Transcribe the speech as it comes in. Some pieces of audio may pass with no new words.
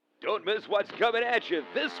Don't miss what's coming at you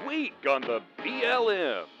this week on the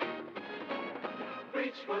BLM.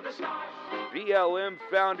 Reach for the stars. BLM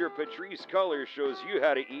founder Patrice Cullors shows you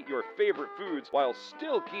how to eat your favorite foods while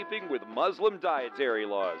still keeping with Muslim dietary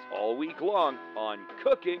laws all week long on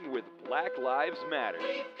Cooking with Black Lives Matter.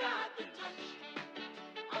 We've got the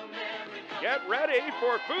touch. America. Get ready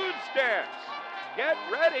for food stamps. Get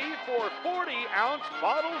ready for 40-ounce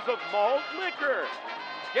bottles of malt liquor.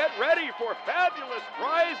 Get ready for fabulous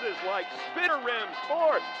prizes like spinner rims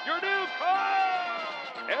for your new car.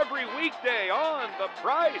 Every weekday on The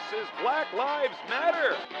Price is Black Lives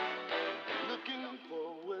Matter. Looking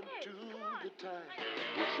forward to the time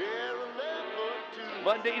we'll share a laugh or two.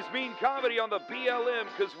 Mondays mean comedy on the BLM,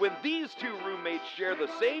 because when these two roommates share the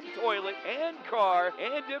same toilet and car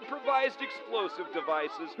and improvised explosive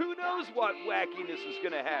devices, who knows what wackiness is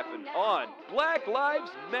going to happen on Black Lives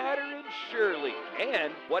Matter in Shirley.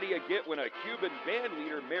 And what do you get when a Cuban band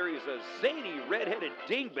leader marries a zany redheaded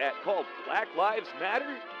dingbat called Black Lives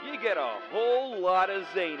Matter? You get a whole lot of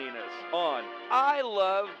zaniness on I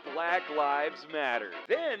Love Black Lives Matter.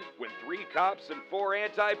 Then, when 3 cops and 4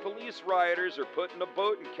 anti-police rioters are put in a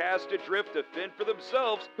boat and cast adrift to fend for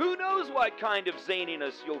themselves, who knows what kind of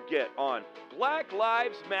zaniness you'll get on Black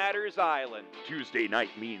Lives Matter's Island. Tuesday night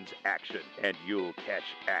means action, and you'll catch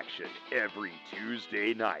action every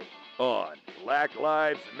Tuesday night on Black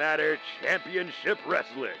Lives Matter Championship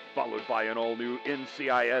Wrestling, followed by an all-new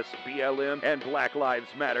NCIS BLM and Black Lives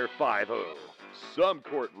Matter 5-0. Some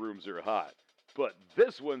courtrooms are hot, but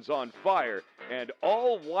this one's on fire, and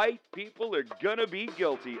all white people are gonna be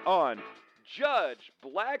guilty on Judge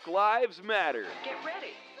Black Lives Matter. Get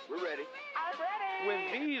ready. We're ready. I'm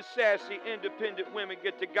ready. When these sassy independent women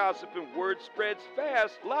get to gossiping, word spreads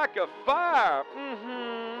fast like a fire.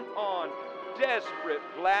 On Desperate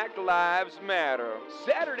Black Lives Matter.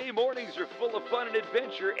 Saturday mornings are full of fun and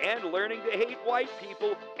adventure and learning to hate white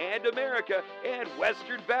people and America and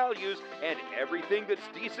Western values and everything that's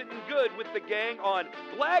decent and good with the gang on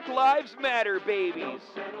Black Lives Matter, babies.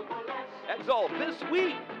 That's all this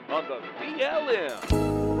week on the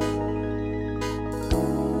BLM.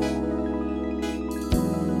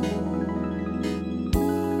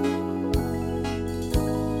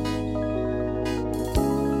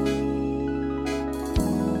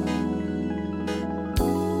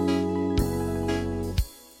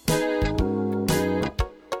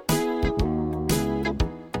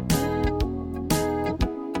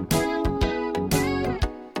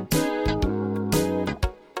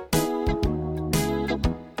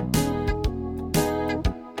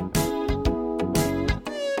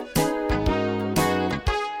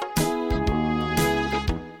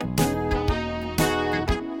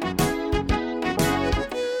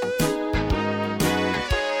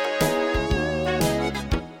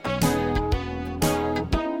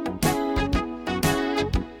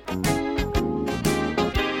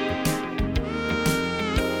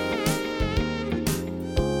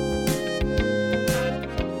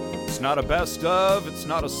 Not a best of, it's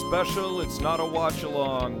not a special, it's not a watch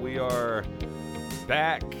along. We are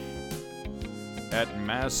back at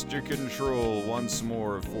Master Control once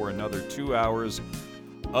more for another 2 hours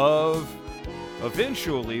of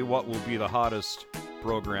eventually what will be the hottest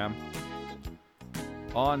program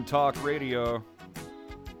on talk radio.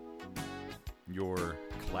 Your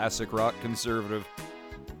classic rock conservative,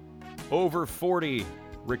 over 40,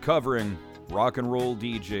 recovering rock and roll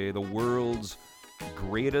DJ, the world's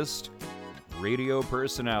greatest radio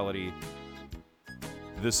personality.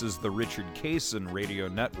 This is the Richard Cason Radio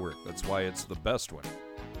Network. That's why it's the best one.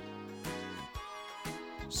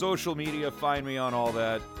 Social media, find me on all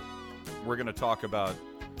that. We're going to talk about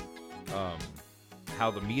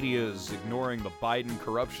how the media is ignoring the Biden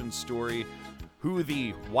corruption story, who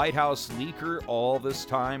the White House leaker all this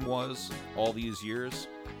time was, all these years.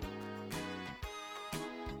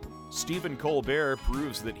 Stephen Colbert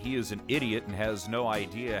proves that he is an idiot and has no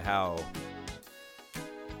idea how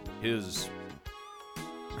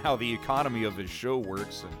the economy of his show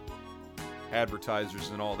works and advertisers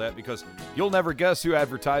and all that, because you'll never guess who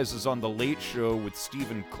advertises on The Late Show with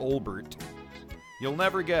Stephen Colbert. You'll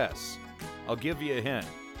never guess. I'll give you a hint.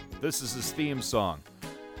 This is his theme song.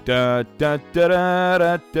 Da da da da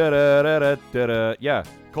da da da da da da. Yeah,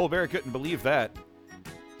 Colbert couldn't believe that.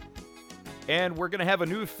 And we're going to have a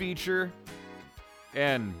new feature,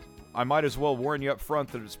 and I might as well warn you up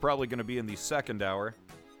front that it's probably going to be in the second hour.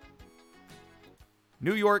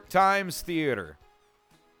 New York Times Theater.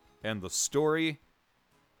 And the story,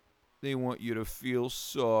 they want you to feel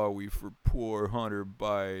sorry for poor Hunter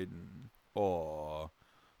Biden. Aw,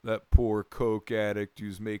 that poor coke addict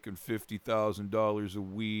who's making $50,000 a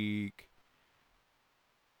week.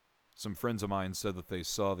 some friends of mine said that they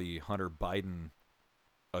saw the Hunter Biden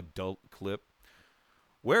adult clip,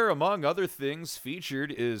 where, among other things,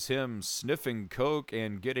 featured is him sniffing coke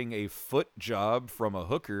and getting a foot job from a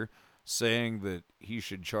hooker, saying that he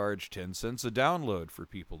should charge 10 cents a download for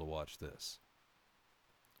people to watch this.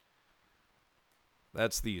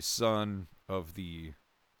 That's the son of the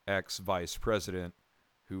ex-vice president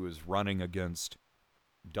who is running against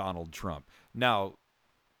Donald Trump. Now,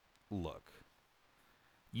 look,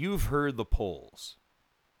 you've heard the polls.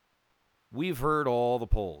 We've heard all the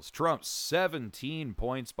polls. Trump's 17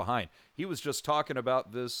 points behind. He was just talking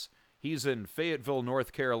about this. He's in Fayetteville,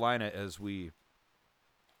 North Carolina as we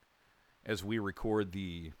record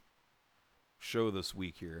the show this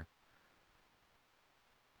week here.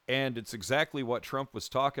 And it's exactly what Trump was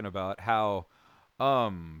talking about, how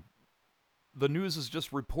the news is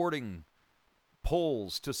just reporting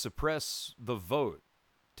polls to suppress the vote,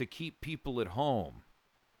 to keep people at home,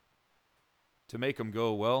 to make them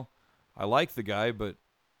go, well, I like the guy, but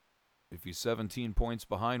if he's 17 points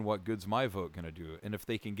behind, what good's my vote going to do? And if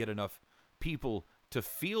they can get enough people to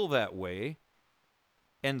feel that way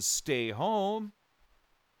and stay home,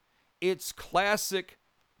 it's classic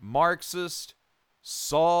Marxist,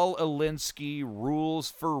 Saul Alinsky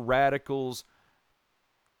rules for radicals,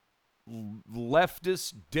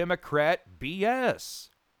 leftist Democrat BS.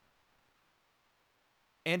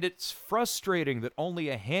 And it's frustrating that only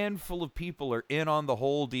a handful of people are in on the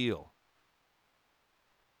whole deal.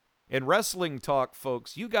 In wrestling talk,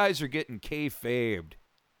 folks, you guys are getting kayfabed,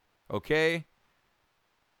 okay?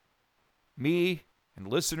 Me and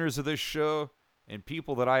listeners of this show and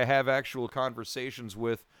people that I have actual conversations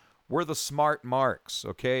with, we're the smart marks,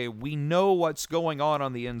 okay? We know what's going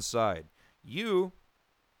on the inside. You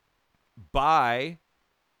buy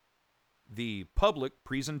the public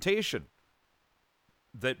presentation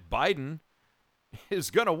that Biden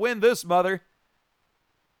is going to win this mother.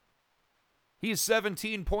 He's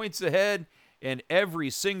 17 points ahead in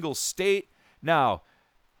every single state. Now,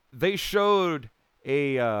 they showed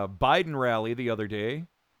a Biden rally the other day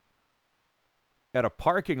at a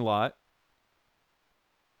parking lot,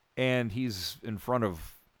 and he's in front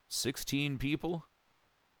of 16 people.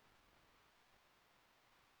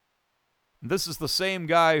 This is the same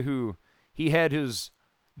guy who he had his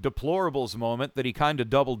deplorables moment that he kind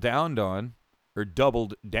of doubled down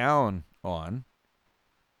on,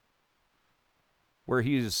 where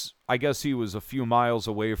I guess he was a few miles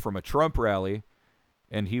away from a Trump rally,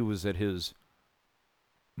 and he was at his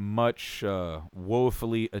much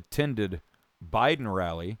woefully attended Biden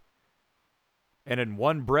rally. And in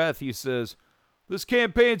one breath, he says, this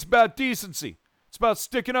campaign's about decency. It's about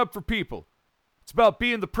sticking up for people. It's about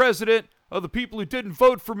being the president of the people who didn't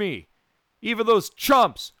vote for me. Even those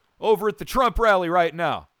chumps over at the Trump rally right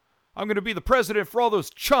now. I'm going to be the president for all those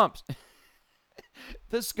chumps.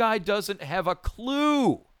 This guy doesn't have a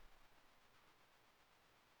clue.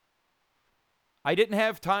 I didn't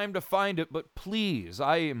have time to find it, but please,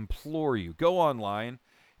 I implore you, go online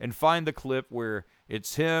and find the clip where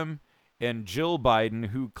it's him and Jill Biden,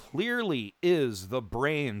 who clearly is the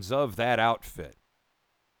brains of that outfit.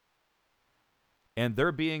 And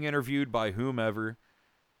they're being interviewed by whomever,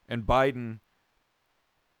 and Biden,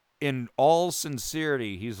 in all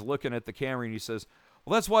sincerity, he's looking at the camera and he says,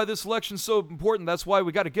 well, that's why this election's so important. That's why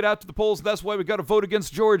we got to get out to the polls. That's why we got to vote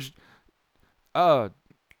against George. The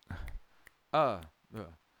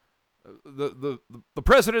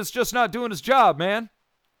president's just not doing his job, man.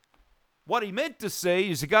 What he meant to say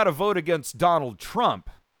is you got to vote against Donald Trump.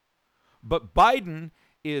 But Biden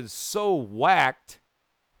is so whacked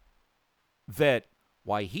that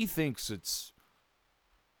why he thinks it's,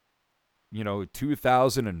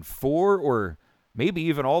 2004 or maybe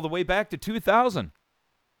even all the way back to 2000.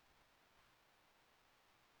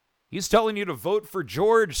 He's telling you to vote for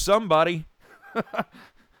George somebody.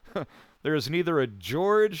 There's neither a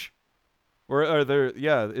George or there,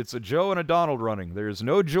 yeah, it's a Joe and a Donald running. There's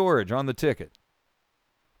no George on the ticket.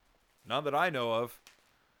 None that I know of.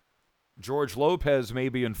 George Lopez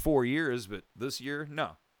maybe in 4 years, but this year,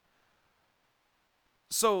 no.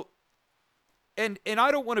 So, and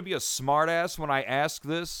I don't want to be a smartass when I ask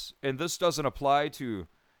this, and this doesn't apply to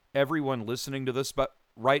everyone listening to this but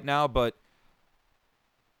right now, but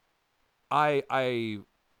I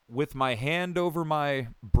with my hand over my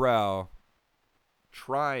brow,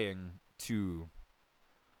 trying to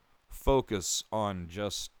focus on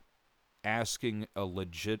just asking a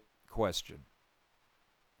legit question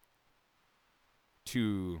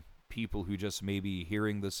to people who just may be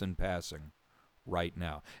hearing this in passing right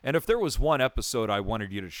now. And if there was one episode I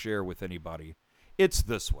wanted you to share with anybody, it's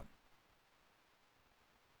this one.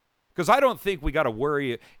 Because I don't think we got to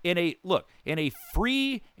worry in a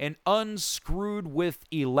free and unscrewed with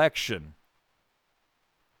election.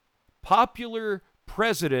 Popular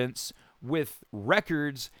presidents with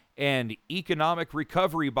records and economic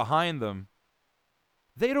recovery behind them,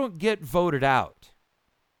 they don't get voted out.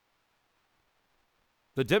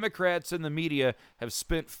 The Democrats and the media have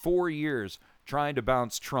spent 4 years trying to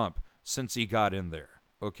bounce Trump since he got in there,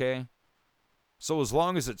 okay? So as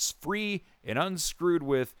long as it's free and unscrewed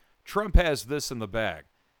with, Trump has this in the bag.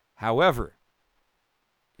 However,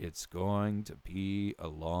 it's going to be a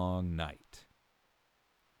long night.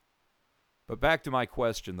 But back to my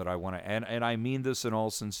question that I want to, and I mean this in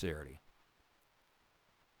all sincerity.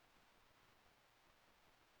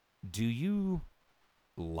 Do you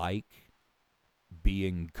like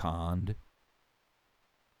being conned?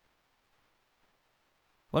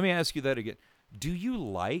 Let me ask you that again. Do you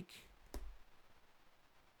like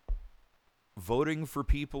voting for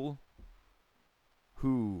people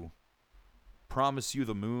who promise you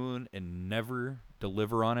the moon and never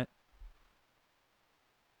deliver on it?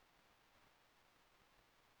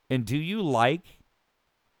 And do you like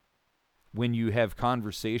when you have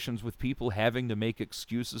conversations with people having to make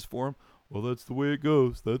excuses for them? Well, that's the way it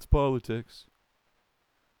goes. That's politics.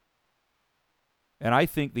 And I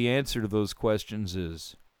think the answer to those questions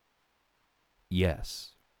is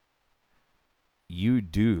yes. You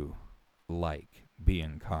do like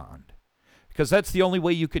being conned. Because that's the only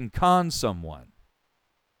way you can con someone.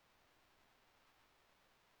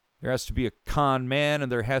 There has to be a con man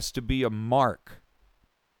and there has to be a mark,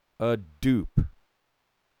 a dupe.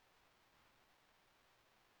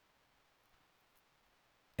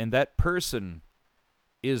 And that person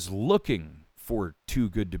is looking for too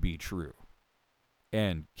good to be true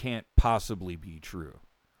and can't possibly be true.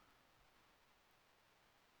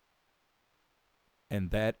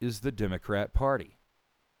 And that is the Democrat Party.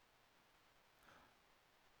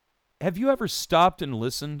 Have you ever stopped and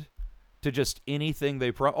listened to just anything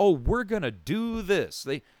they we're going to do this.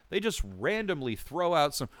 They just randomly throw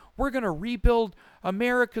out some, we're going to rebuild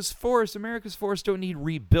America's forest. America's forests don't need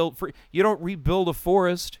rebuilt. You don't rebuild a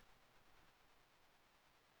forest.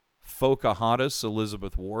 Pocahontas,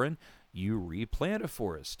 Elizabeth Warren, you replant a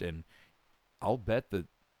forest. And I'll bet that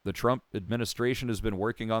the Trump administration has been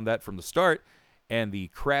working on that from the start, and the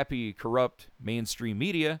crappy, corrupt mainstream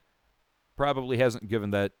media probably hasn't given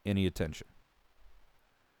that any attention.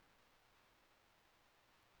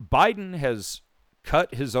 Biden has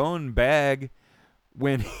cut his own bag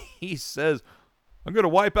when he says, I'm going to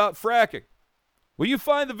wipe out fracking. Will you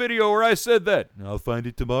find the video where I said that? I'll find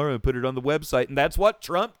it tomorrow and put it on the website. And that's what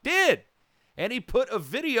Trump did. And he put a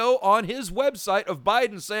video on his website of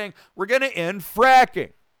Biden saying, we're going to end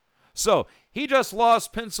fracking. So he just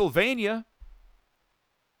lost Pennsylvania.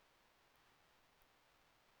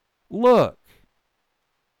 Look,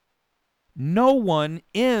 no one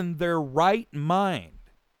in their right mind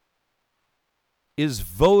is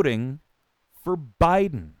voting for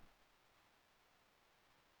Biden.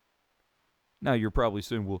 Now, you're probably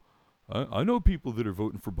saying, well, I know people that are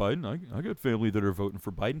voting for Biden. I got family that are voting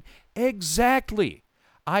for Biden. Exactly.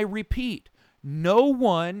 I repeat, no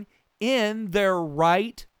one in their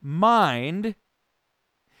right mind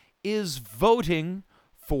is voting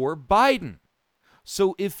for Biden.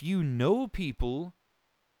 So if you know people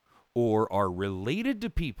or are related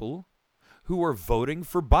to people who are voting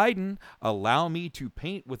for Biden, allow me to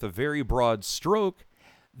paint with a very broad stroke,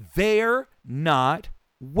 they're not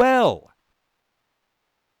well.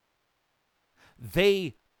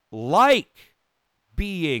 They like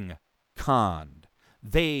being conned.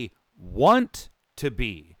 They want to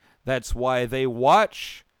be. That's why they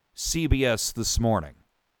watch CBS this morning.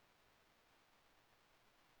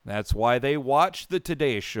 That's why they watch the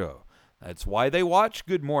Today Show. That's why they watch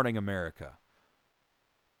Good Morning America.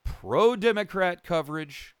 Pro-Democrat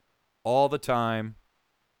coverage all the time.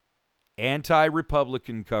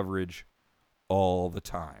 Anti-Republican coverage all the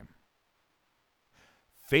time.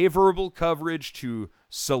 Favorable coverage to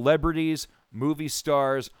celebrities, movie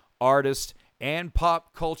stars, artists, and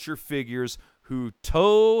pop culture figures who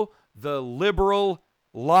toe the liberal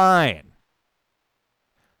line.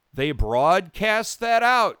 They broadcast that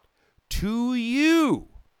out to you.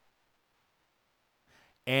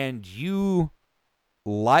 And you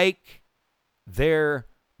like their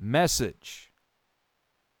message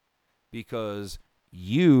because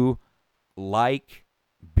you like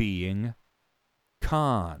being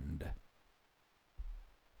conned.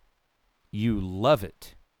 You love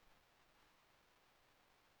it.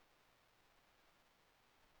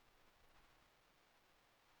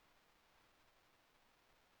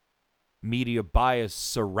 Media bias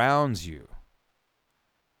surrounds you.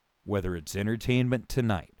 whether it's Entertainment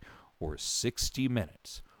Tonight or 60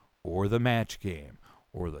 Minutes or The Match Game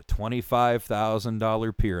or the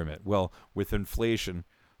 $25,000 pyramid. Well, with inflation,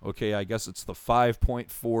 okay, I guess it's the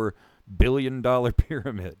 $5.4 billion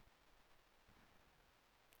pyramid.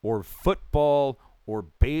 Or football or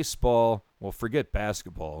baseball. Well, forget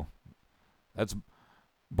basketball. That's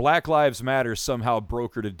Black Lives Matter somehow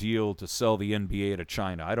brokered a deal to sell the NBA to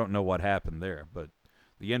China. I don't know what happened there, but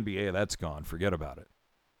the NBA, that's gone. Forget about it.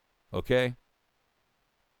 Okay?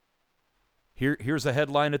 Here's a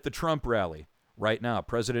headline at the Trump rally right now.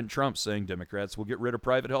 President Trump saying Democrats will get rid of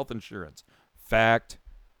private health insurance. Fact.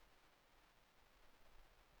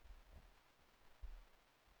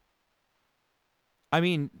 I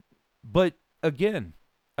mean, but again,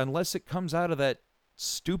 unless it comes out of that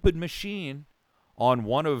stupid machine on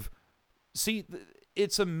one of... See,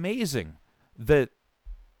 it's amazing that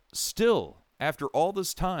still, after all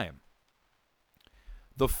this time,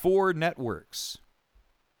 the four networks...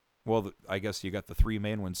 Well, I guess you got the three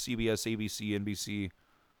main ones, CBS, ABC, NBC,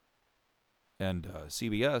 and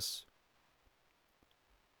CBS,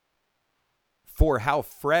 for how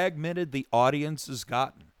fragmented the audience has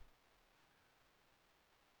gotten.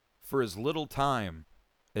 For as little time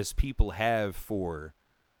as people have for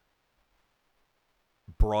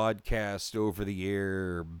broadcast over the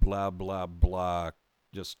air, blah, blah, blah,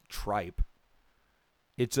 just tripe.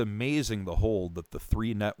 It's amazing the hold that the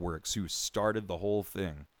three networks who started the whole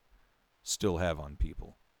thing still have on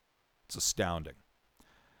people. It's astounding.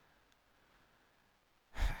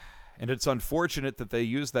 And it's unfortunate that they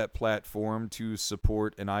use that platform to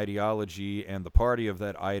support an ideology and the party of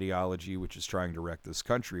that ideology, which is trying to wreck this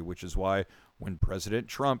country, which is why when President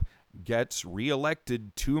Trump gets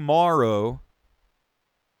reelected tomorrow,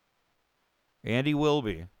 and he will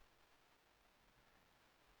be,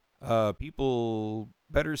 people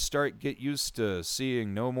better get used to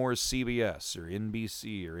seeing no more CBS or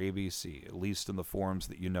NBC or ABC, at least in the forms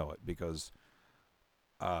that you know it, because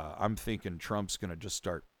I'm thinking Trump's going to just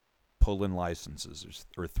start pulling licenses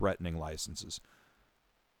or threatening licenses.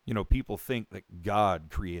 You know, people think that God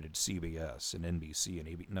created CBS and NBC and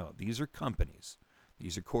ABC. No, these are companies.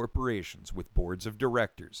 These are corporations with boards of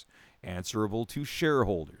directors answerable to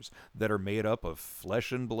shareholders that are made up of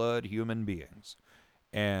flesh and blood human beings.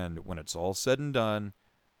 And when it's all said and done,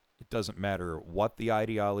 it doesn't matter what the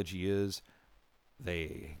ideology is,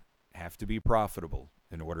 they have to be profitable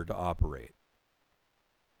in order to operate.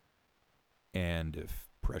 And if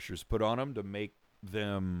pressure's put on them to make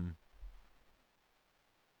them,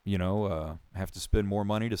 have to spend more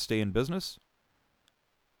money to stay in business,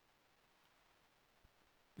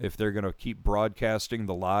 if they're going to keep broadcasting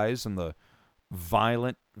the lies and the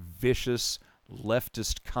violent, vicious,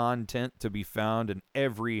 leftist content to be found in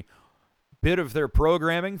every bit of their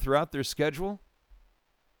programming throughout their schedule,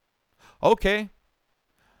 okay,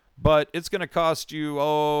 but it's going to cost you,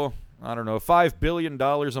 $5 billion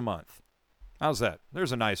a month. How's that?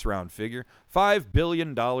 There's a nice round figure. $5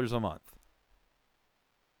 billion a month.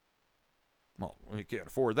 Well, you can't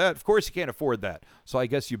afford that. Of course you can't afford that. So I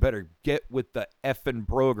guess you better get with the effing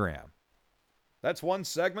program. That's one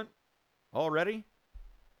segment already?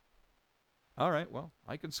 All right, well,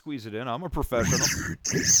 I can squeeze it in. I'm a professional.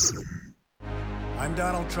 I'm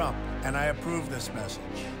Donald Trump, and I approve this message.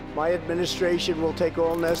 My administration will take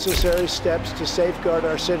all necessary steps to safeguard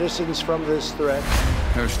our citizens from this threat.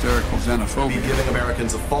 Hysterical xenophobia. Giving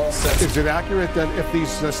Americans a false sense. Is it accurate that if these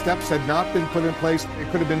steps had not been put in place,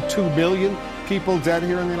 it could have been 2 million people dead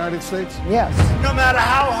here in the United States? Yes. No matter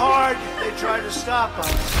how hard they try to stop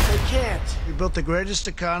us, they can't. We built the greatest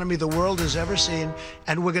economy the world has ever seen,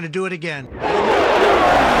 and we're going to do it again.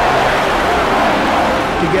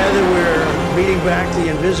 Together we're beating back the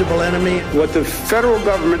invisible enemy. What the federal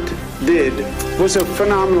government did was a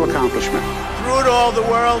phenomenal accomplishment. Through it all, the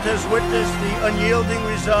world has witnessed the unyielding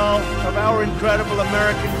resolve of our incredible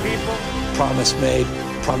American people. Promise made,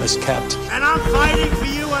 promise kept. And I'm fighting for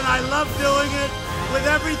you, and I love doing it with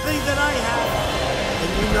everything that I have.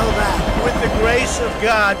 And you know that. With the grace of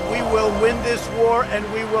God, we will win this war, and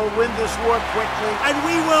we will win this war quickly. And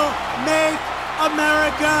we will make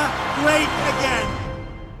America great again.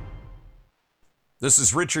 This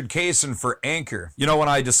is Richard Cason for Anchor. You know, when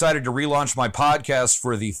I decided to relaunch my podcast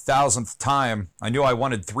for the 1,000th time, I knew I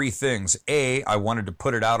wanted three things. A, I wanted to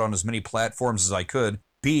put it out on as many platforms as I could.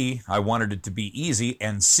 B, I wanted it to be easy.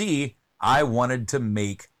 And C, I wanted to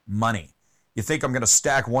make money. You think I'm going to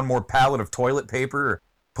stack one more pallet of toilet paper or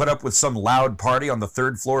put up with some loud party on the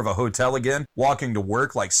third floor of a hotel again, walking to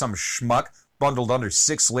work like some schmuck bundled under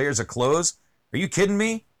 6 layers of clothes? Are you kidding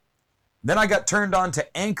me? Then I got turned on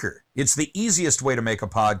to Anchor. It's the easiest way to make a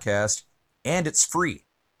podcast, and it's free.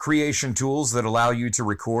 creation tools that allow you to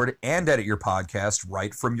record and edit your podcast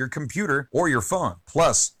right from your computer or your phone.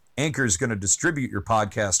 Plus, Anchor is going to distribute your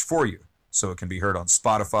podcast for you, so it can be heard on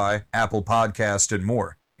Spotify, Apple Podcast, and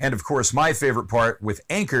more. And of course, my favorite part, with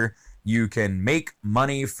Anchor, you can make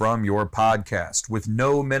money from your podcast with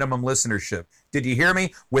no minimum listenership. Did you hear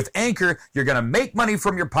me? With Anchor, you're going to make money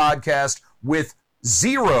from your podcast with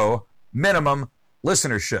 0 minimum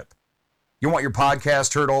listenership. You want your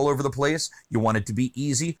podcast heard all over the place? You want it to be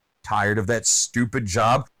easy? Tired of that stupid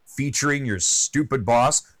job featuring your stupid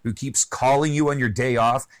boss who keeps calling you on your day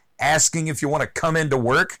off, asking if you want to come into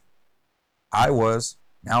work? I was.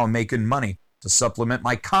 Now I'm making money to supplement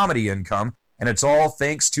my comedy income, and it's all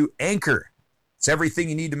thanks to Anchor. It's everything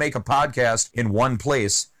you need to make a podcast in one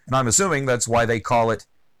place, and I'm assuming that's why they call it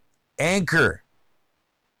Anchor.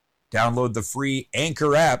 Download the free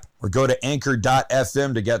Anchor app or go to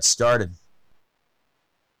anchor.fm to get started.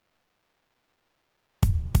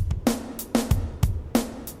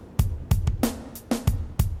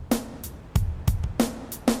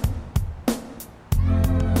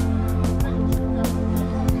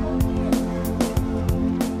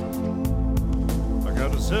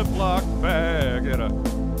 Ziploc bag and a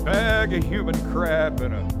bag of human crap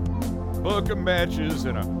and a book of matches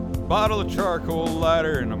and a bottle of charcoal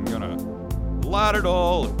lighter, and I'm gonna light it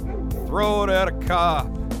all and throw it at a cop.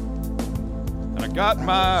 And I got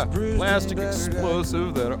my plastic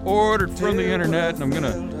explosive that I ordered from the internet, and I'm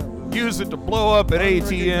gonna use it to blow up an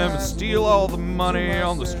ATM and steal all the money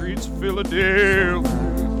on the streets of Philadelphia.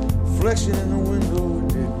 Reflection in the window,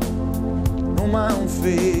 know my own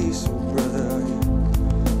face, oh brother.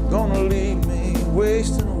 Gonna leave me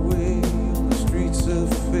wasting away on the streets of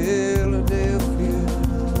Philadelphia.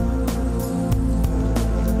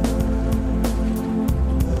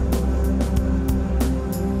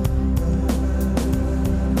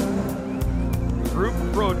 A group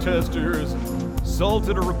of protesters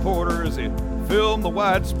assaulted a reporter as they filmed the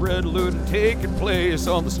widespread looting taking place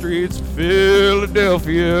on the streets of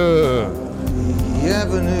Philadelphia. The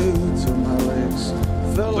avenue to my legs.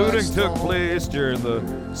 Looting took place during the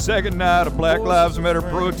second night of Black Lives Matter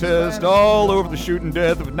protest, all over the shooting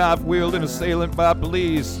death of a knife-wielding assailant by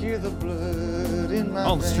police on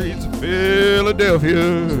the streets of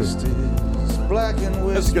Philadelphia. That's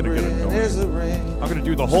gonna get annoying. I'm gonna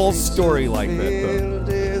do the whole story like that,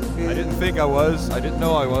 though. I didn't think I was. I didn't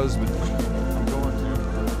know I was, but I'm going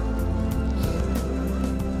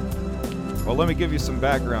to. Well, let me give you some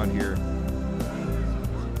background here.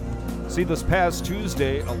 See, this past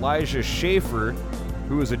Tuesday, Elijah Schaefer,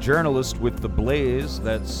 who is a journalist with The Blaze,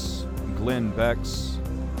 that's Glenn Beck's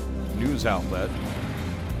news outlet,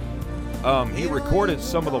 he recorded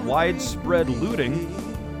some of the widespread looting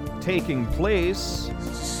taking place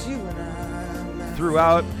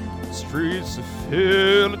throughout the streets of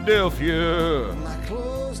Philadelphia.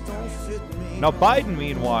 Now, Biden,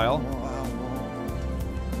 meanwhile,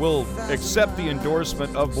 will accept the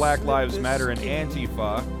endorsement of Black Lives Matter and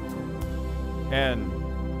Antifa. And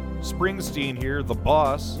Springsteen here, the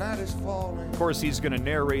boss, of course, he's going to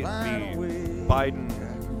narrate the Biden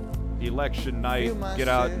election night, get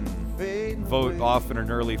out and vote often and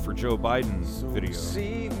early for Joe Biden video.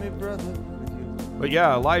 But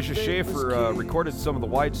yeah, Elijah Schaefer recorded some of the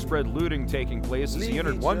widespread looting taking place as he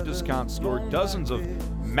entered one discount store. Dozens of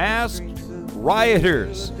masked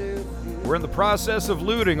rioters were in the process of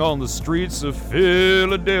looting on the streets of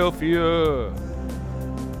Philadelphia.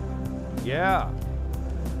 Yeah,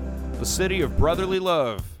 the city of brotherly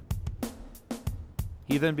love.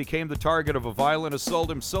 He then became the target of a violent assault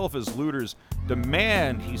himself as looters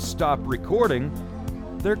demand he stop recording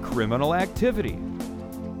their criminal activity.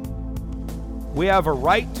 We have a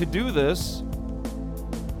right to do this.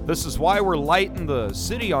 This is why we're lighting the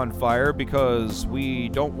city on fire, because we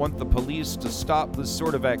don't want the police to stop this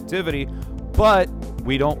sort of activity, but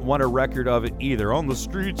we don't want a record of it either on the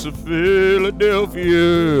streets of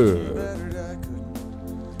Philadelphia.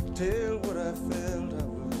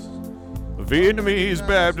 The Vietnamese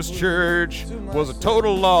Baptist Church was a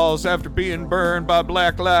total loss after being burned by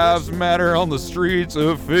Black Lives Matter on the streets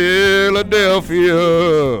of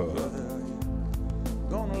Philadelphia.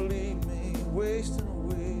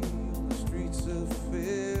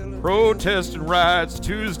 Protests and riots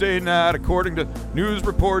Tuesday night, according to news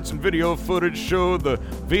reports and video footage, showed the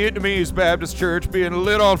Vietnamese Baptist Church being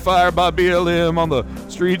lit on fire by BLM on the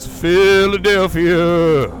streets of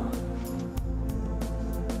Philadelphia.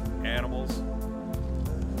 Animals.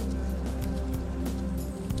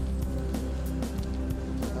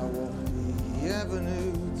 I walked the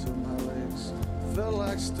avenue till my legs felt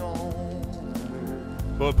like stone.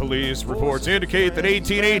 But police reports indicate that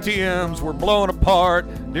 18 ATMs were blown apart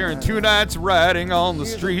during 2 nights riding on the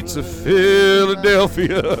streets of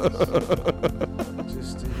Philadelphia.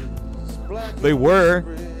 They were.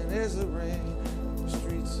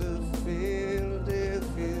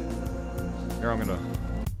 Here,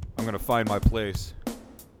 I'm gonna find my place.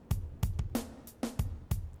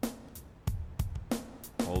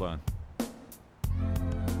 Hold on.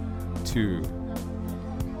 2,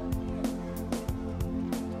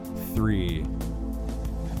 3,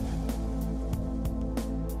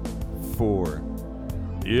 4.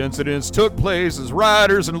 The incidents took place as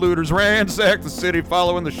rioters and looters ransacked the city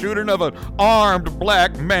following the shooting of an armed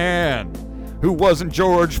black man who wasn't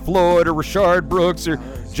George Floyd or Rashard Brooks or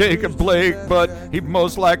Jacob Blake, but he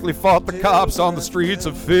most likely fought the cops on the streets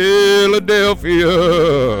of Philadelphia.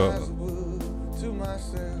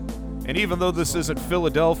 And even though this isn't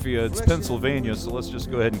Philadelphia, it's Pennsylvania, so let's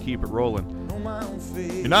just go ahead and keep it rolling.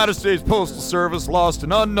 United States Postal Service lost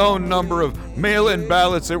an unknown number of mail-in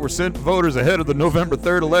ballots that were sent to voters ahead of the November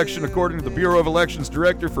 3rd election, according to the Bureau of Elections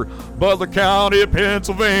Director for Butler County,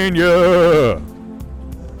 Pennsylvania.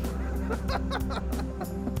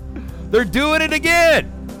 They're doing it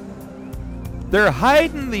again. They're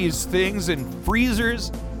hiding these things in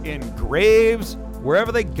freezers, in graves,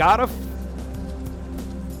 wherever they gotta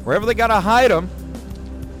hide them.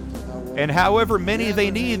 And however many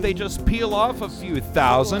they need, they just peel off a few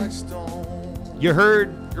thousand. You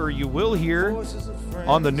heard, or you will hear,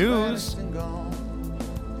 on the news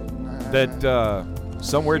that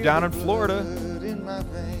somewhere down in Florida,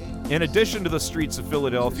 in addition to the streets of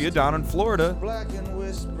Philadelphia, down in Florida,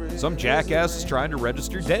 some jackass is trying to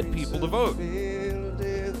register dead people to vote.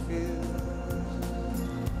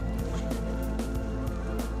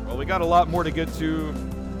 Well, we got a lot more to get to.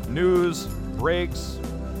 News, breaks,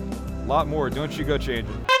 a lot more. Don't you go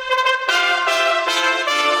changing.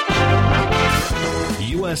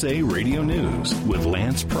 USA Radio News with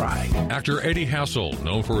Lance Pry. Actor Eddie Hassel,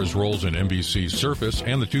 known for his roles in NBC's Surface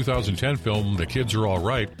and the 2010 film The Kids Are All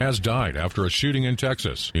Right, has died after a shooting in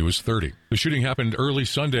Texas. He was 30. The shooting happened early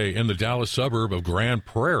Sunday in the Dallas suburb of Grand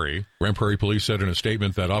Prairie. Grand Prairie police said in a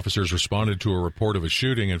statement that officers responded to a report of a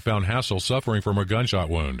shooting and found Hassel suffering from a gunshot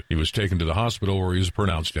wound. He was taken to the hospital where he was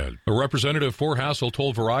pronounced dead. A representative for Hassel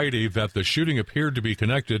told Variety that the shooting appeared to be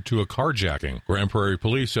connected to a carjacking. Grand Prairie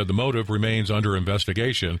police said the motive remains under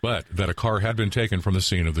investigation, but that a car had been taken from the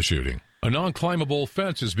scene of the shooting. A non-climbable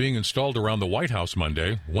fence is being installed around the White House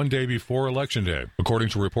Monday, one day before Election Day. According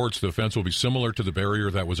to reports, the fence will be similar to the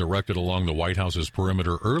barrier that was erected along the White House's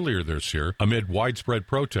perimeter earlier this year amid widespread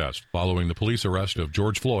protest following the police arrest of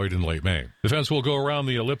George Floyd in late May. The fence will go around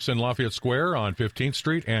the ellipse in Lafayette Square on 15th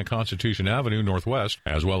Street and Constitution Avenue Northwest,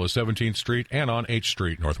 as well as 17th Street and on H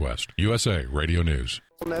Street Northwest. USA Radio News.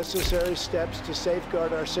 Necessary steps to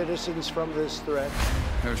safeguard our citizens from this threat.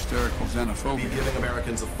 Hysterical xenophobia. Giving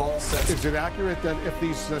Americans a false sense. Is it accurate that if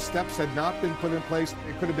these steps had not been put in place,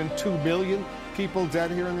 it could have been 2 million people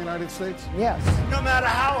dead here in the United States? Yes. No matter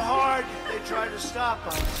how hard they try to stop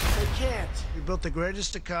us, they can't. We built the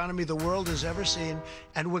greatest economy the world has ever seen,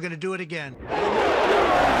 and we're going to do it again.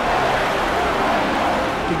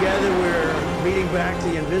 Together, we're beating back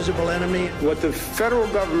the invisible enemy. What the federal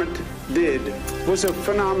government did was a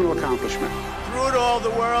phenomenal accomplishment. Through it all,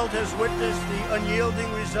 the world has witnessed the unyielding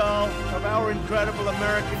resolve of our incredible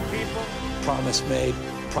American people. Promise made,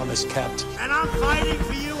 promise kept. And I'm fighting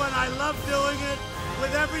for you, and I love doing it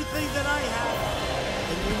with everything that I have.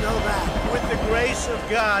 And you know that. With the grace of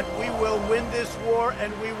God, we will win this war,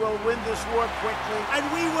 and we will win this war quickly. And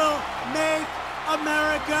we will make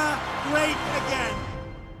America great again.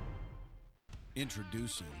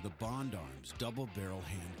 Introducing the Bond Arms double-barrel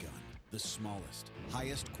handgun. The smallest,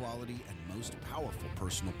 highest quality, and most powerful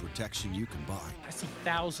personal protection you can buy. I see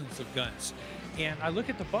thousands of guns, and I look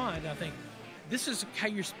at the Bond and I think, this is how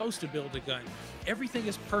you're supposed to build a gun. Everything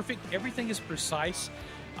is perfect, everything is precise.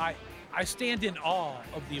 I stand in awe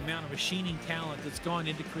of the amount of machining talent that's gone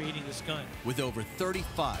into creating this gun. With over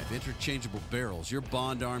 35 interchangeable barrels, your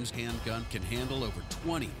Bond Arms handgun can handle over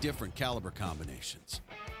 20 different caliber combinations.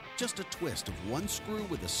 Just a twist of one screw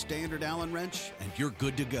with a standard Allen wrench, and you're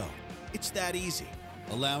good to go. It's that easy,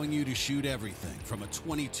 allowing you to shoot everything from a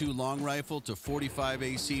 .22 long rifle to .45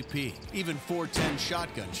 ACP. Even .410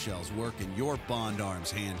 shotgun shells work in your Bond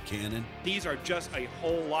Arms hand cannon. These are just a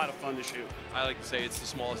whole lot of fun to shoot. I like to say it's the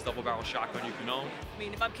smallest double-barrel shotgun you can own. I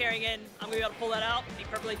mean, if I'm carrying it, I'm going to be able to pull that out and be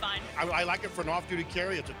perfectly fine. I like it for an off-duty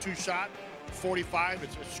carry. It's a 2-shot. 45,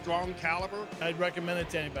 it's a strong caliber. I'd recommend it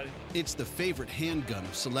to anybody. It's the favorite handgun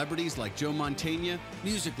of celebrities like Joe Mantegna,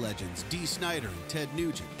 music legends Dee Snider and Ted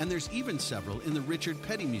Nugent, and there's even several in the Richard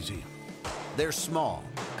Petty Museum. They're small,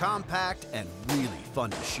 compact, and really fun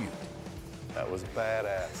to shoot. That was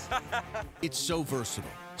badass. It's so versatile,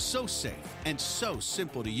 so safe, and so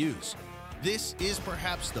simple to use. This is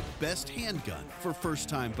perhaps the best handgun for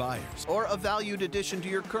first-time buyers or a valued addition to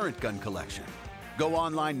your current gun collection. Go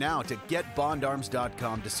online now to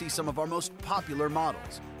getbondarms.com to see some of our most popular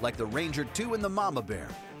models, like the Ranger 2 and the Mama Bear,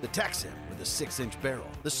 the Texan with a 6-inch barrel,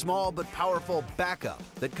 the small but powerful Backup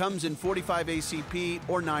that comes in 45 ACP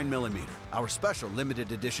or 9mm, our special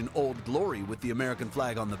limited edition Old Glory with the American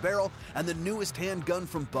flag on the barrel, and the newest handgun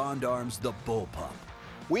from Bond Arms, the Bullpup.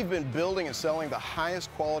 We've been building and selling the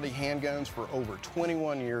highest quality handguns for over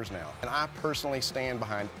 21 years now, and I personally stand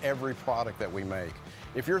behind every product that we make.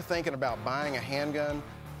 If you're thinking about buying a handgun,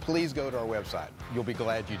 please go to our website. You'll be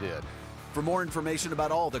glad you did. For more information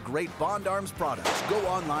about all the great Bond Arms products, go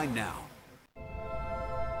online now.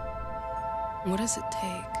 What does it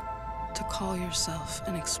take to call yourself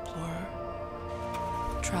an explorer?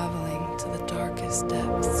 Traveling to the darkest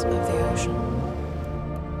depths of the ocean,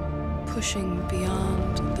 pushing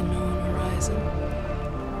beyond the known horizon,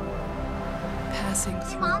 passing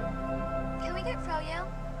through. Mom, can we get Froyo?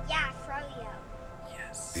 Yeah, Froyo.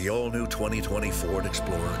 The all-new 2020 Ford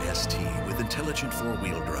Explorer ST with intelligent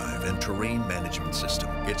four-wheel drive and terrain management system.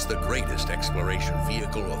 It's the greatest exploration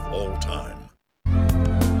vehicle of all time.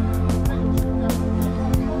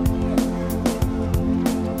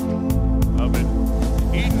 I've been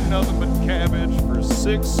eating nothing but cabbage for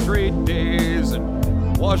 6 straight days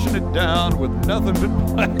and washing it down with nothing but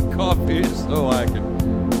black coffee so I can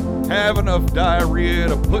have enough diarrhea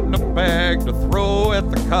to put in a bag to throw at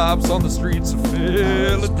the cops on the streets of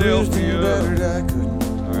Philadelphia.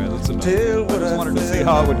 Alright, that's enough. I just wanted to see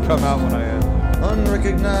how it would come out when I had it.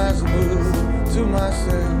 Unrecognizable to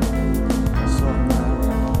myself. I saw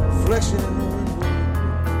my reflection in the window.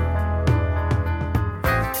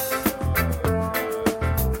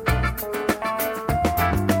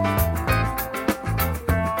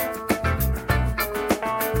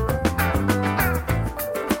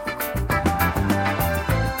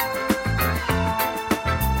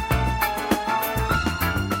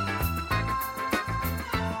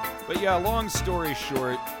 Yeah, long story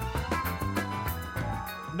short,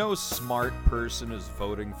 no smart person is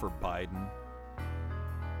voting for Biden.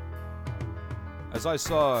 As I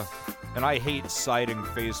saw, and I hate citing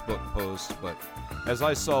Facebook posts, but as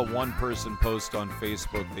I saw one person post on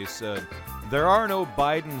Facebook, they said, there are no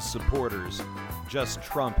Biden supporters, just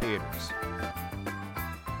Trump haters.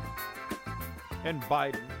 And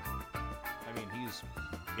Biden, I mean, he's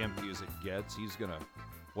empty as it gets. He's gonna...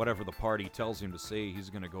 whatever the party tells him to say, he's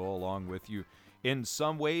going to go along with you. In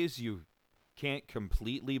some ways, you can't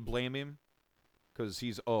completely blame him because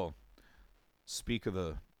he's, speak of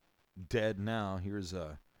the dead now, here's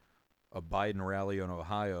a Biden rally in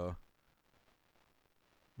Ohio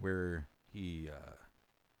where he,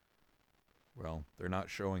 well, they're not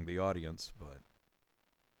showing the audience, but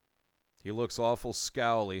he looks awful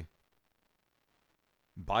scowly.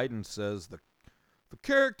 Biden says the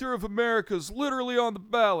character of America is literally on the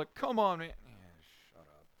ballot. Come on, man. Yeah, shut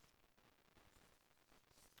up.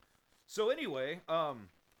 So anyway,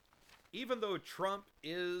 even though Trump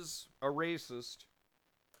is a racist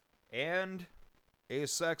and a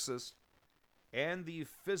sexist and the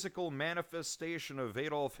physical manifestation of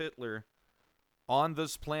Adolf Hitler on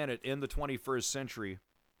this planet in the 21st century,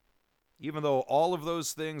 even though all of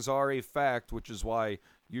those things are a fact, which is why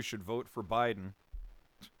you should vote for Biden,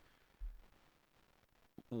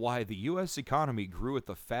 why the U.S. economy grew at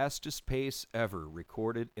the fastest pace ever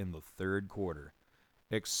recorded in the third quarter,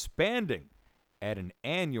 expanding at an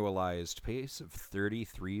annualized pace of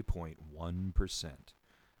 33.1%.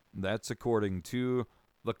 That's according to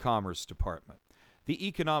the Commerce Department. The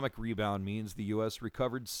economic rebound means the U.S.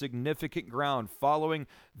 recovered significant ground following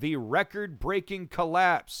the record-breaking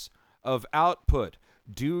collapse of output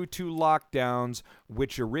due to lockdowns,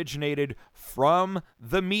 which originated from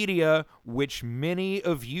the media, which many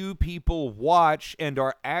of you people watch and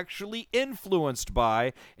are actually influenced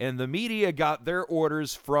by, and the media got their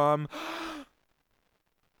orders from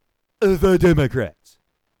the Democrats.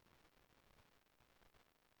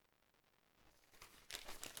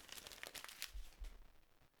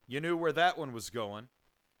 You knew where that one was going.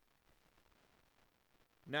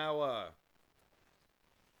 Now,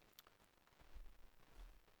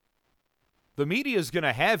 the media is going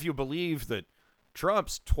to have you believe that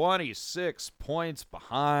Trump's 26 points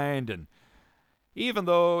behind, and even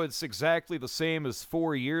though it's exactly the same as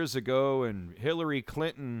 4 years ago and Hillary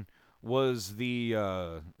Clinton was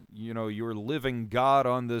the, your living God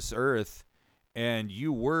on this earth, and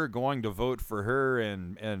you were going to vote for her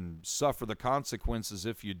and suffer the consequences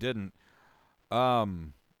if you didn't,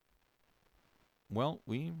 well,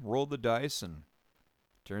 we rolled the dice, and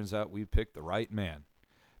turns out we picked the right man,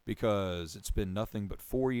 because it's been nothing but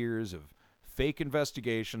 4 years of fake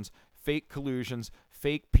investigations, fake collusions,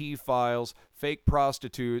 fake P-files, fake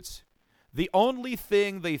prostitutes. The only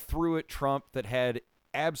thing they threw at Trump that had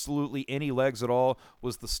absolutely any legs at all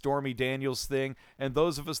was the Stormy Daniels thing, and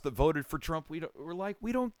those of us that voted for Trump, we're like,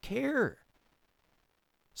 we don't care.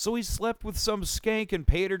 So he slept with some skank and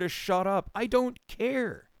paid her to shut up. I don't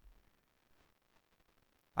care.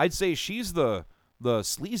 I'd say she's the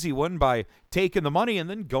sleazy one by taking the money and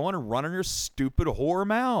then going and running her stupid whore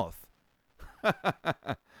mouth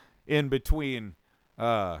in between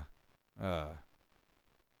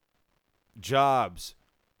jobs.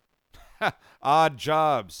 Odd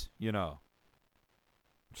jobs, you know.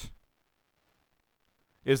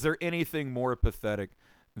 Is there anything more pathetic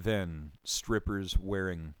than strippers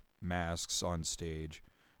wearing masks on stage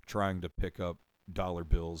trying to pick up dollar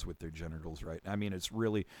bills with their genitals, right? I mean, it's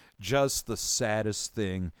really just the saddest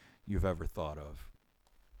thing you've ever thought of.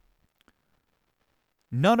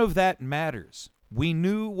 None of that matters. We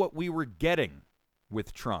knew what we were getting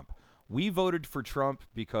with Trump. We voted for Trump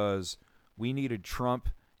because we needed Trump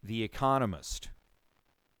the economist,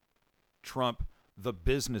 Trump the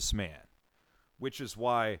businessman, which is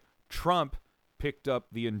why Trump picked up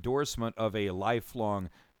the endorsement of a lifelong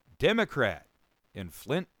Democrat in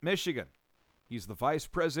Flint, Michigan. He's the vice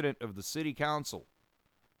president of the city council,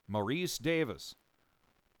 Maurice Davis.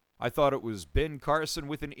 I thought it was Ben Carson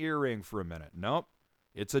with an earring for a minute. Nope,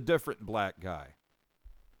 it's a different black guy,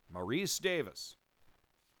 Maurice Davis.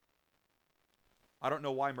 I don't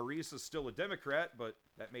know why Maurice is still a Democrat, but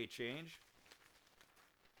that may change.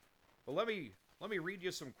 But let me read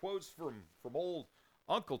you some quotes from old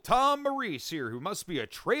Uncle Tom Maurice here, who must be a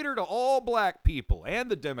traitor to all black people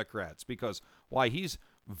and the Democrats, because why, he's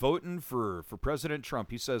voting for President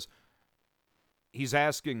Trump. He says, he's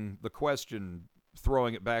asking the question,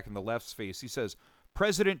 throwing it back in the left's face. He says,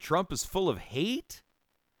 President Trump is full of hate?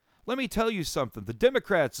 Let me tell you something. The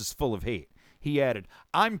Democrats is full of hate. He added,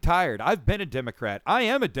 I'm tired. I've been a Democrat. I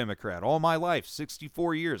am a Democrat all my life,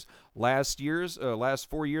 64 years. Last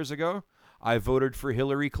 4 years ago, I voted for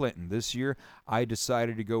Hillary Clinton. This year, I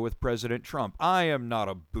decided to go with President Trump. I am not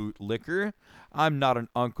a bootlicker. I'm not an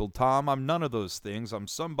Uncle Tom. I'm none of those things. I'm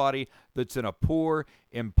somebody that's in a poor,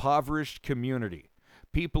 impoverished community.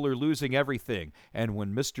 People are losing everything. And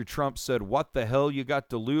when Mr. Trump said, what the hell you got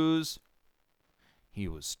to lose? He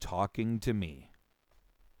was talking to me.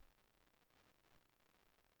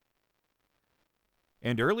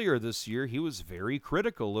 And earlier this year, he was very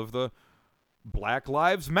critical of the Black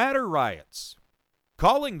Lives Matter riots,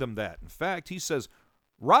 calling them that. In fact, he says,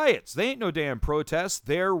 riots, they ain't no damn protests,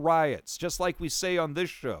 they're riots, just like we say on this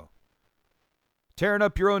show. Tearing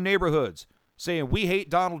up your own neighborhoods, saying we hate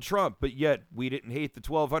Donald Trump, but yet we didn't hate the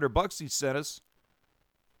 $1,200 he sent us.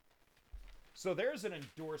 So there's an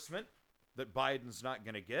endorsement that Biden's not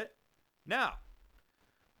going to get. Now,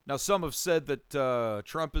 some have said that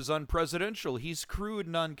Trump is unpresidential. He's crude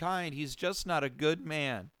and unkind. He's just not a good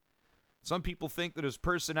man. Some people think that his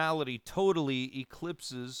personality totally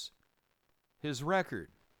eclipses his record.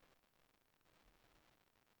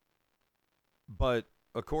 But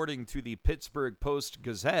according to the Pittsburgh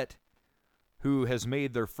Post-Gazette, who has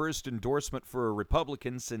made their first endorsement for a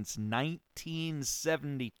Republican since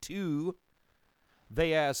 1972,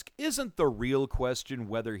 they ask, isn't the real question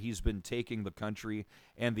whether he's been taking the country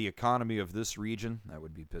and the economy of this region, that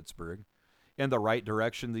would be Pittsburgh, in the right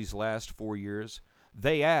direction these last 4 years?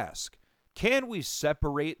 They ask, can we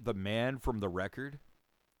separate the man from the record?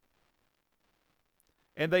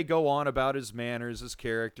 And they go on about his manners, his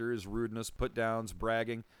character, his rudeness, put-downs,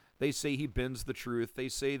 bragging. They say he bends the truth. They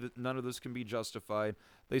say that none of this can be justified.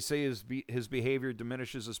 They say his behavior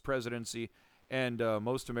diminishes his presidency. And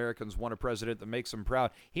most Americans want a president that makes them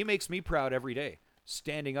proud. He makes me proud every day,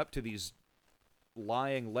 standing up to these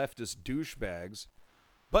lying leftist douchebags.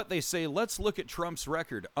 But they say, let's look at Trump's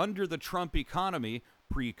record. Under the Trump economy,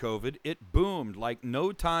 pre-COVID, it boomed like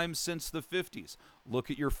no time since the 50s. Look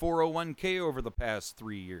at your 401k over the past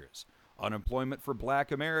 3 years. Unemployment for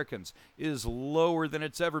black Americans is lower than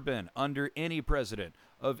it's ever been under any president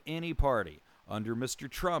of any party. Under Mr.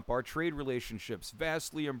 Trump, our trade relationships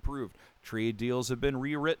vastly improved. Trade deals have been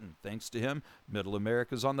rewritten. Thanks to him, Middle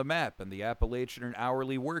America's on the map, and the Appalachian and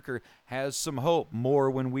hourly worker has some hope. More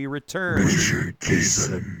when we return.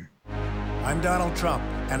 I'm Donald Trump,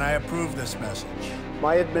 and I approve this message.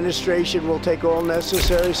 My administration will take all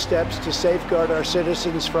necessary steps to safeguard our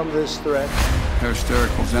citizens from this threat.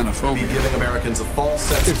 Hysterical xenophobia. Giving Americans a false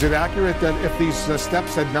sense. Is it accurate that if these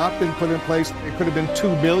steps had not been put in place, it could have been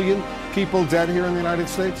 2 million people dead here in the United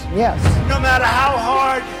States? Yes. No matter how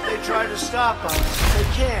hard they try to stop us, they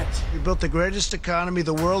can't. We built the greatest economy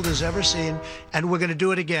the world has ever seen, and we're going to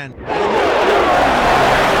do it again.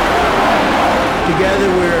 Together,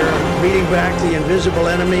 we're beating back the invisible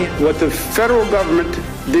enemy. What the federal government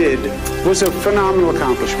did was a phenomenal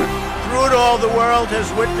accomplishment. Through it all, the world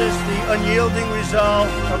has witnessed the unyielding resolve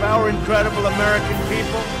of our incredible American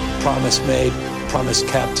people. Promise made, promise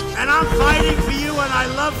kept. And I'm fighting for you, and I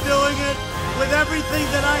love doing it with everything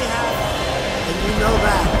that I have. And you know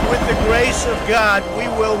that. With the grace of God, we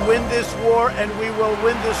will win this war, and we will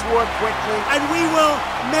win this war quickly. And we will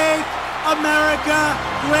make America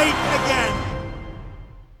great again.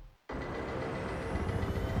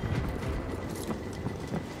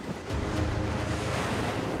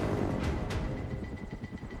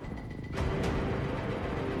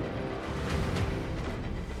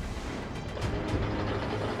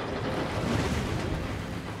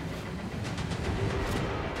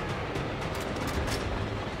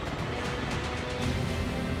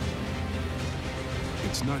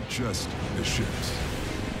 It's not just the ships,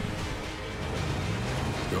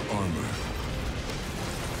 the armor,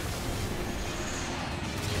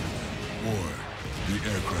 or the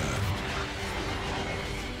aircraft.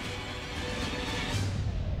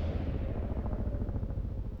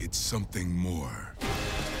 It's something more.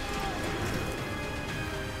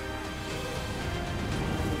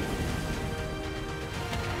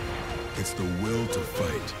 It's the will to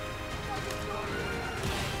fight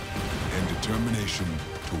and determination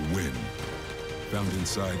to win, found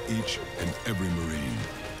inside each and every Marine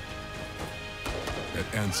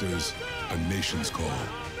that answers a nation's call.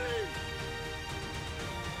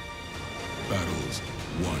 Battles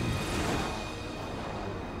won.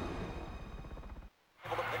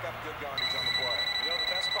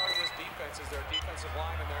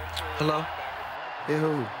 Hello? Hey,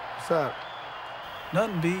 who? What's up?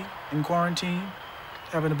 Nothing, B. In quarantine.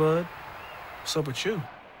 Having a bud. What's up with you?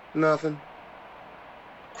 Nothing.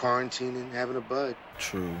 Quarantining, having a bud.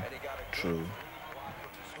 True. True.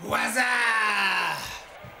 What's up?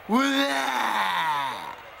 What's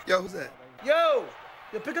up? Yo, who's that? Yo!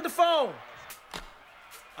 Yo, pick up the phone.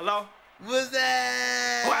 Hello? What's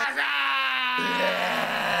that? What's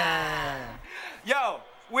up? Yo,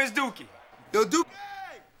 where's Dookie? Yo, Dookie!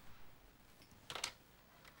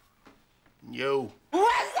 Yo.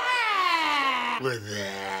 What's that? What's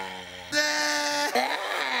that?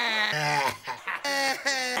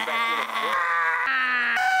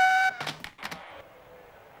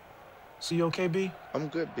 So you okay, B? I'm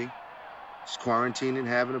good, B. Just quarantining,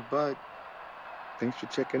 having a bud. Thanks for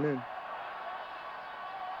checking in.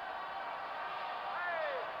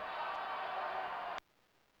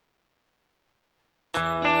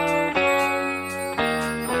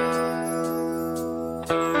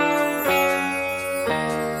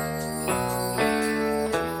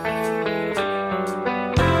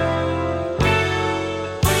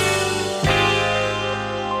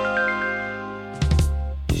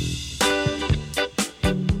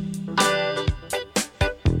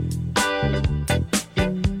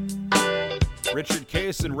 Richard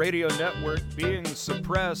Cason Radio Network being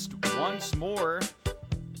suppressed once more.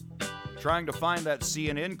 Trying to find that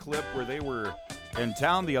CNN clip where they were in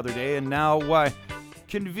town the other day, and now, why,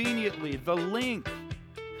 conveniently, the link,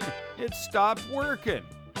 it stopped working.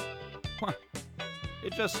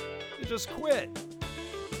 It just quit.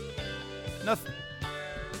 Nothing.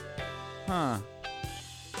 Huh.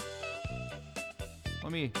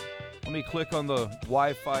 Let me click on the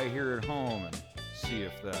Wi-Fi here at home and see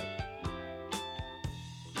if that.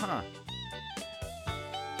 Huh.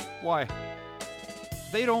 Why?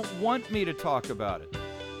 They don't want me to talk about it.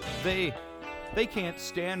 They can't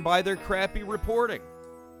stand by their crappy reporting.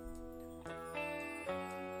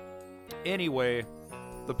 Anyway,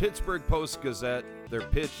 the Pittsburgh Post-Gazette, their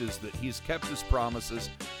pitch is that he's kept his promises.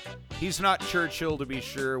 He's not Churchill, to be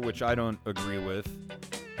sure, which I don't agree with,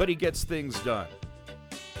 but he gets things done.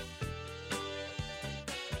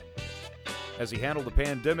 Has he handled the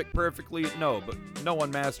pandemic perfectly? No, but no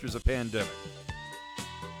one masters a pandemic.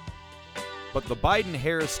 But the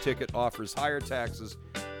Biden-Harris ticket offers higher taxes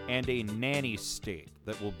and a nanny state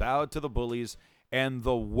that will bow to the bullies and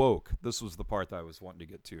the woke. This was the part that I was wanting to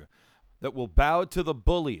get to. That will bow to the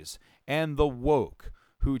bullies and the woke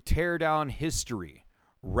who tear down history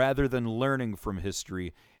rather than learning from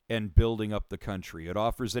history and building up the country. It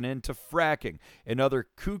offers an end to fracking and other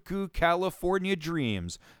cuckoo California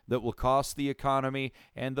dreams that will cost the economy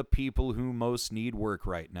and the people who most need work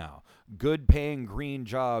right now. Good-paying green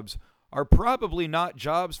jobs are probably not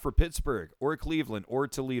jobs for Pittsburgh or Cleveland or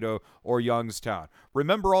Toledo or Youngstown.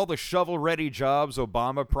 Remember all the shovel-ready jobs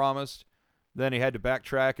Obama promised? Then he had to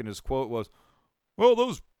backtrack, and his quote was, "Well,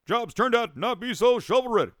 those jobs turned out to not be so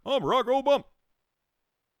shovel-ready. I'm Barack Obama."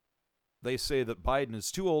 They say that Biden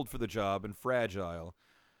is too old for the job and fragile.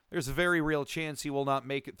 There's a very real chance he will not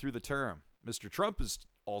make it through the term. Mr. Trump is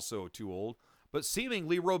also too old, but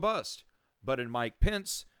seemingly robust. But in Mike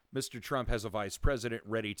Pence, Mr. Trump has a vice president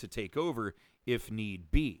ready to take over if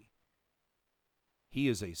need be. He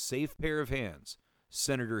is a safe pair of hands.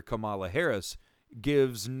 Senator Kamala Harris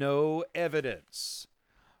gives no evidence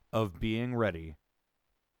of being ready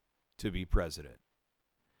to be president.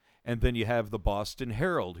 And then you have the Boston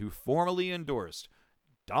Herald, who formally endorsed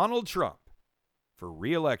Donald Trump for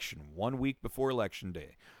re-election 1 week before Election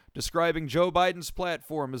Day, describing Joe Biden's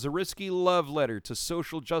platform as a risky love letter to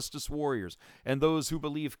social justice warriors and those who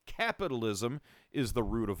believe capitalism is the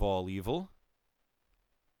root of all evil.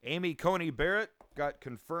 Amy Coney Barrett got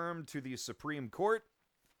confirmed to the Supreme Court,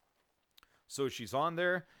 so she's on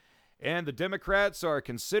there. And the Democrats are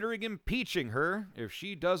considering impeaching her if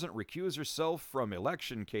she doesn't recuse herself from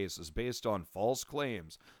election cases based on false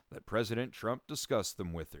claims that President Trump discussed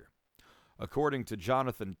them with her. According to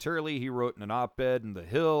Jonathan Turley, he wrote in an op-ed in The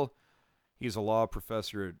Hill, he's a law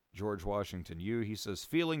professor at George Washington U, he says,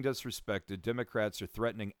 feeling disrespected, Democrats are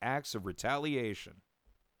threatening acts of retaliation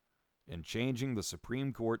in changing the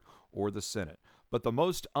Supreme Court or the Senate. But the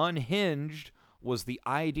most unhinged was the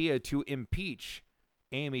idea to impeach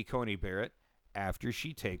Amy Coney Barrett after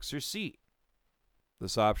she takes her seat.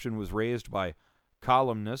 This option was raised by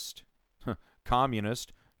communist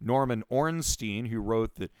Norman Ornstein, who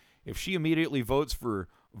wrote that if she immediately votes for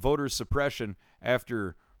voter suppression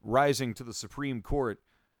after rising to the Supreme Court,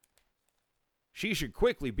 she should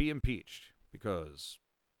quickly be impeached because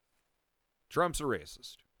Trump's a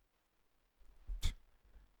racist.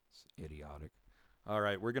 It's idiotic. All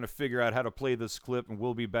right, we're going to figure out how to play this clip, and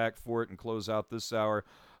we'll be back for it and close out this hour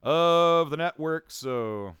of the network.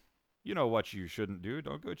 So, you know what you shouldn't do.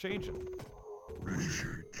 Don't go changing.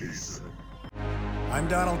 Richard Cason. I'm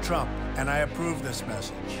Donald Trump, and I approve this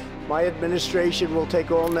message. My administration will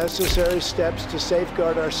take all necessary steps to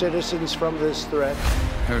safeguard our citizens from this threat.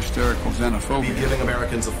 Hysterical xenophobia. Be giving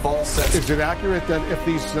Americans a false sense. Is it accurate that if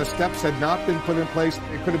these steps had not been put in place,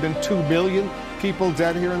 it could have been 2 million people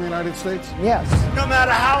dead here in the United States? Yes. No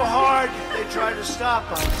matter how hard they try to stop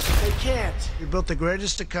us, they can't. We built the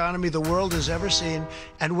greatest economy the world has ever seen,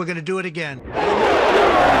 and we're going to do it again.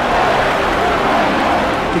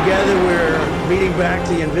 Together, we're beating back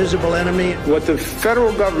the invisible enemy. What the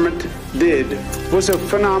federal government did was a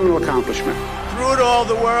phenomenal accomplishment. Through it all,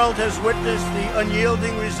 the world has witnessed the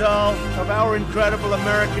unyielding resolve of our incredible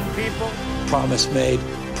American people. Promise made,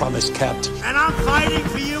 promise kept. And I'm fighting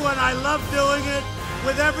for you, and I love doing it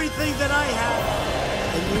with everything that I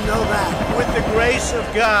have. And you know that. With the grace of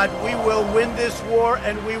God, we will win this war,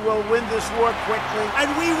 and we will win this war quickly. And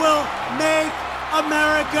we will make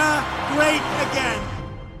America great again.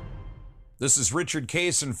 This is Richard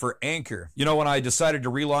Cason for Anchor. You know, when I decided to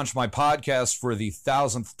relaunch my podcast for the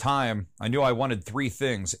 1,000th time, I knew I wanted 3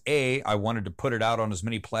 things. A, I wanted to put it out on as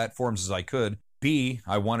many platforms as I could. B,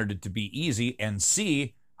 I wanted it to be easy. And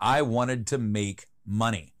C, I wanted to make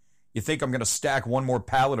money. You think I'm going to stack one more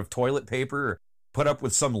pallet of toilet paper or put up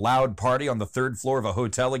with some loud party on the 3rd floor of a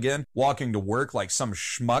hotel again, walking to work like some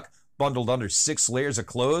schmuck bundled under 6 layers of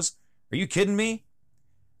clothes? Are you kidding me?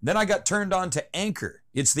 Then I got turned on to Anchor.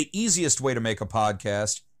 It's the easiest way to make a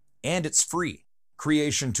podcast, and it's free.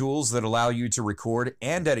 Creation tools that allow you to record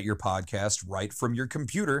and edit your podcast right from your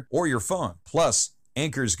computer or your phone. Plus,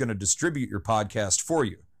 Anchor is going to distribute your podcast for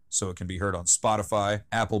you, so it can be heard on Spotify,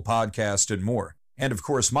 Apple Podcast, and more. And of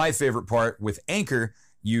course, my favorite part, with Anchor,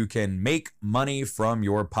 you can make money from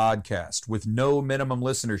your podcast with no minimum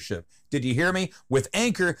listenership. Did you hear me? With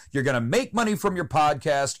Anchor, you're going to make money from your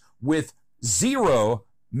podcast with 0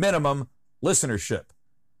 minimum listenership.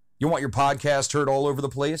 You want your podcast heard all over the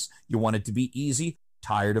place? You want it to be easy?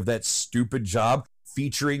 Tired of that stupid job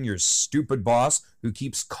featuring your stupid boss who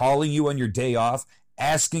keeps calling you on your day off,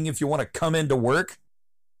 asking if you want to come into work?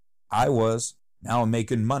 I was. Now I'm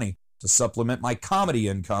making money to supplement my comedy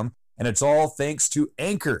income, and it's all thanks to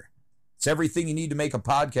Anchor. It's everything you need to make a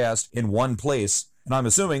podcast in one place, and I'm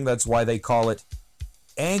assuming that's why they call it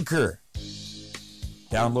Anchor.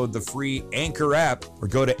 Download the free Anchor app or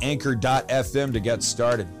go to anchor.fm to get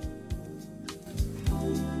started.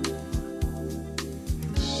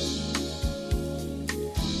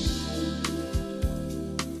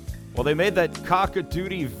 Well, they made that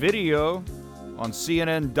cock-a-doodle video on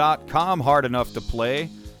CNN.com hard enough to play.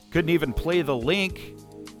 Couldn't even play the link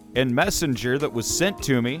in Messenger that was sent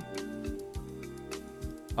to me.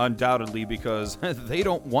 Undoubtedly because they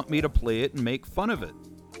don't want me to play it and make fun of it.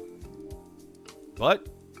 But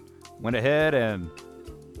went ahead and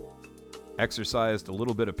exercised a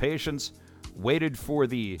little bit of patience, waited for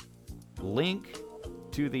the link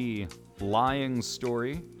to the lying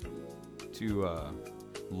story to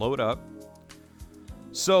load up.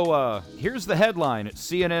 So here's the headline at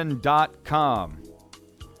CNN.com.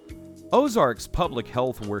 Ozarks public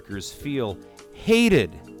health workers feel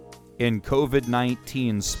hated in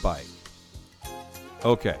COVID-19 spike.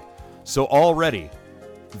 Okay, so already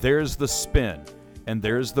there's the spin, and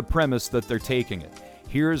there's the premise that they're taking it.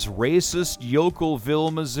 Here's racist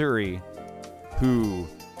Yokelville, Missouri, who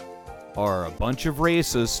are a bunch of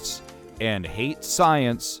racists and hate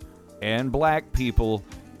science and black people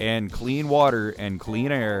and clean water and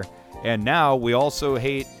clean air, and now we also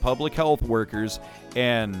hate public health workers,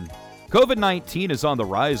 and COVID-19 is on the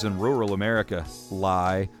rise in rural America.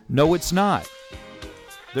 Lie. No, it's not.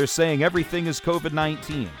 They're saying everything is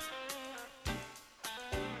COVID-19.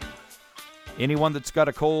 Anyone that's got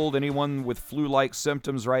a cold, anyone with flu-like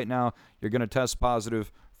symptoms right now, you're going to test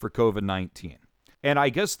positive for COVID-19. And I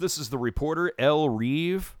guess this is the reporter, Elle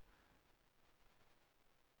Reeve.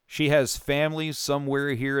 She has family somewhere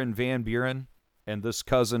here in Van Buren, and this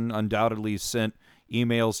cousin undoubtedly sent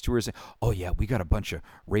emails to her saying, oh yeah, we got a bunch of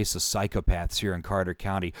racist psychopaths here in Carter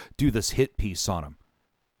County. Do this hit piece on them.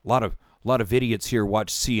 A lot of idiots here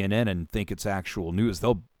watch CNN and think it's actual news.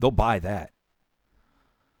 They'll buy that.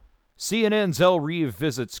 CNN's Elle Reeve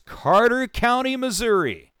visits Carter County,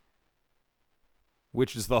 Missouri,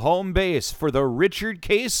 which is the home base for the Richard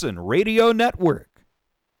Cason radio network,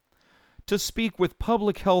 to speak with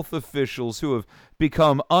public health officials who have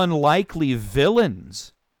become unlikely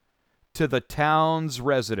villains to the town's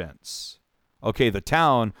residents. Okay, the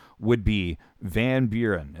town would be Van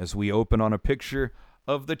Buren, as we open on a picture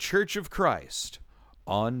of the Church of Christ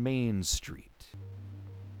on Main Street.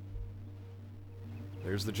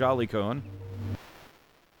 There's the Jolly Cone.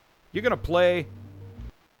 You're going to play...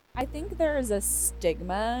 I think there is a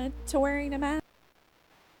stigma to wearing a mask.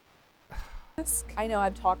 I know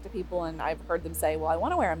I've talked to people and I've heard them say, well, I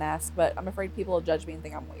want to wear a mask, but I'm afraid people will judge me and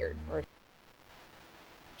think I'm weird. Or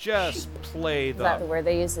just play the Is that the word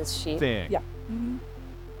they use is sheep? thing. Yeah. Mm-hmm.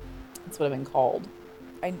 That's what I've been called.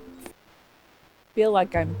 I feel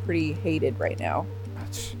like I'm pretty hated right now.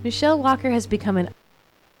 Michelle Walker has become an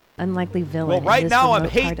unlikely villain. Well, right in this now I'm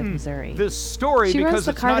remote part of hating Missouri. this story She because runs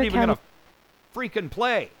the it's not Carter even going to freaking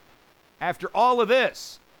play after all of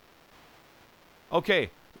this.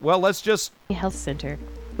 Okay, well, let's just... Health Center,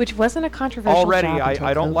 which wasn't a controversial already, job until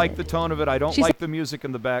I don't COVID. like the tone of it. I don't like the music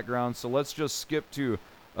in the background, so let's just skip to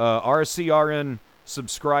RCRN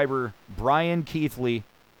subscriber Brian Keithley.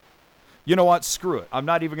 You know what? Screw it. I'm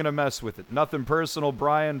not even going to mess with it. Nothing personal,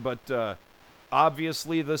 Brian, but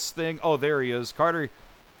obviously this thing... Oh, there he is. Carter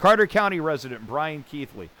County resident Brian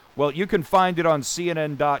Keithley. Well, you can find it on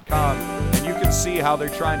CNN.com, and you can see how they're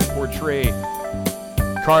trying to portray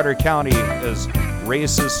Carter County as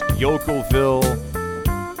racist, Yokelville,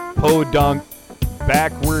 podunk,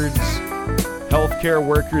 backwards, healthcare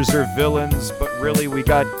workers are villains, but really we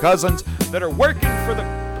got cousins that are working for the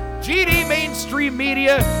GD mainstream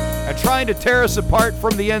media and trying to tear us apart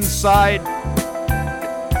from the inside.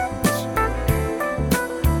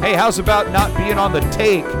 Hey, how's about not being on the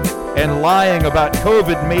take and lying about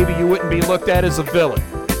COVID? Maybe you wouldn't be looked at as a villain.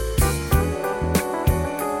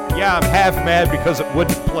 Yeah, I'm half mad because it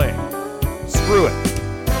wouldn't play. Screw it.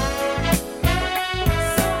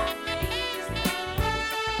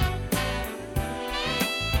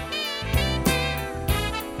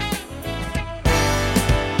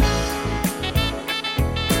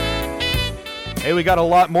 Hey, we got a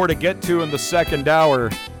lot more to get to in the second hour.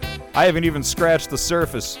 I haven't even scratched the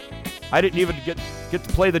surface. I didn't even get to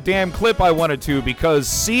play the damn clip I wanted to because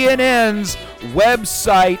CNN's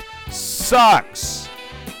website sucks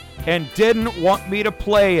and didn't want me to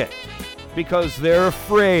play it because they're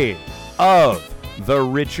afraid of the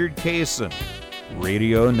Richard Cason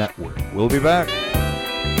Radio Network. We'll be back.